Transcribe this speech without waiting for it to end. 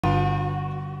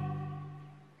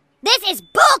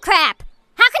crap!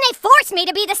 How can they force me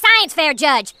to be the science fair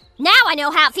judge? Now I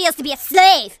know how it feels to be a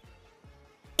slave!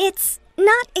 It's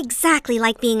not exactly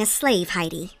like being a slave,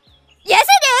 Heidi. Yes,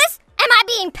 it is! Am I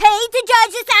being paid to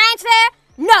judge the science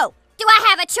fair? No. Do I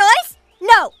have a choice?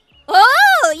 No.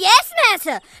 Oh, yes,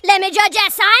 massa. Let me judge that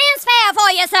science fair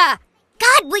for you, sir.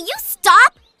 God, will you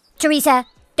stop? Teresa,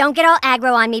 don't get all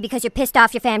aggro on me because you're pissed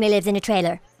off your family lives in a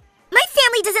trailer. My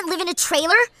family doesn't live in a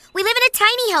trailer. We live in a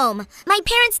tiny home. My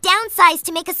parents downsized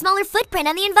to make a smaller footprint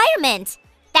on the environment.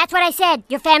 That's what I said.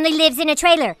 Your family lives in a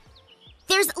trailer.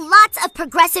 There's lots of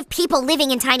progressive people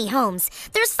living in tiny homes.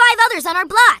 There's 5 others on our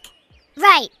block.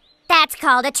 Right. That's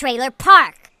called a trailer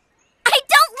park. I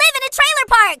don't live in a trailer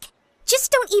park!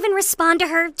 Just don't even respond to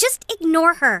her. Just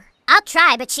ignore her. I'll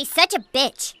try, but she's such a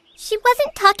bitch. She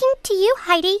wasn't talking to you,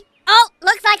 Heidi. Oh,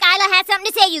 looks like Isla has something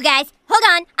to say, you guys. Hold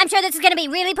on. I'm sure this is going to be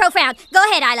really profound. Go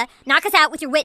ahead, Isla. Knock us out with your wit